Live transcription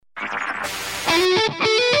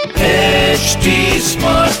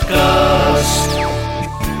Smart cast.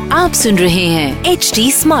 आप सुन रहे हैं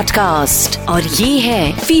HD स्मार्ट कास्ट और ये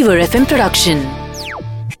है फीवर FM प्रोडक्शन।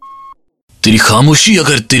 तेरी खामोशी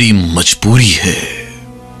अगर तेरी मजबूरी है,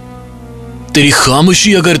 तेरी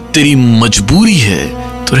खामोशी अगर तेरी मजबूरी है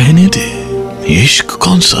तो रहने दे, इश्क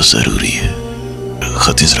कौन सा जरूरी है।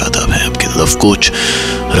 खतीज रादाब है आपके लव कोच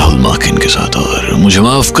राहुल माकिन के साथ। और मुझे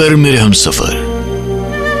माफ कर मेरे हमसफर,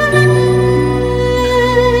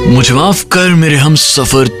 मुझे माफ कर मेरे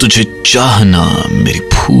हमसफर, तुझे चाहना मेरी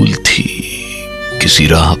भूल थी। किसी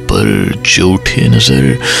राह पर जो उठे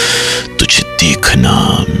नजर, तुझे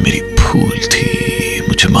देखना मेरी भूल थी।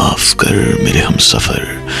 मुझे माफ कर मेरे हमसफर,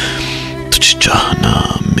 तुझे चाहना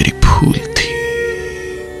मेरी भूल थी।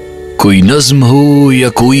 कोई नज्म हो या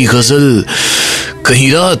कोई गजल,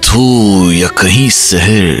 कहीं रात हो या कहीं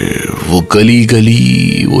सहर, वो गली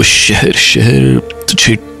गली वो शहर शहर,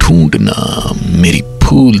 तुझे ढूंढना मेरी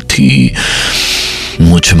भूल थी।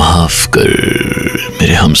 मुझे माफ कर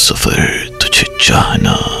मेरे हमसफर, तुझे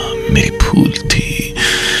चाहना मेरी भूल थी।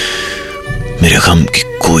 मेरे गम की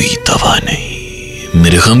कोई दवा नहीं,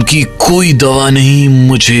 मेरे गम की कोई दवा नहीं,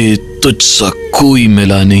 मुझे तुझसा कोई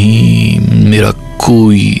मिला नहीं, मेरा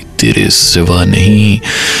कोई तेरे सिवा नहीं।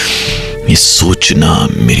 ये सोचना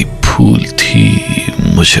मेरी भूल थी।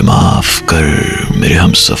 मुझे माफ कर मेरे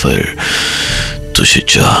हमसफर, तुझे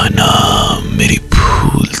चाहना मेरी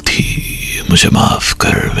भूल थी। मुझे माफ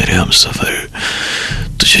कर मेरे हमसफर,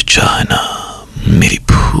 तुझे चाहना मेरी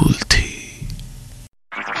भूल थी।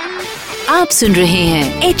 आप सुन रहे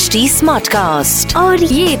हैं HD स्मार्ट कास्ट और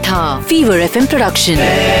ये था fever FM production.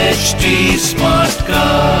 HD smart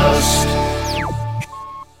cast.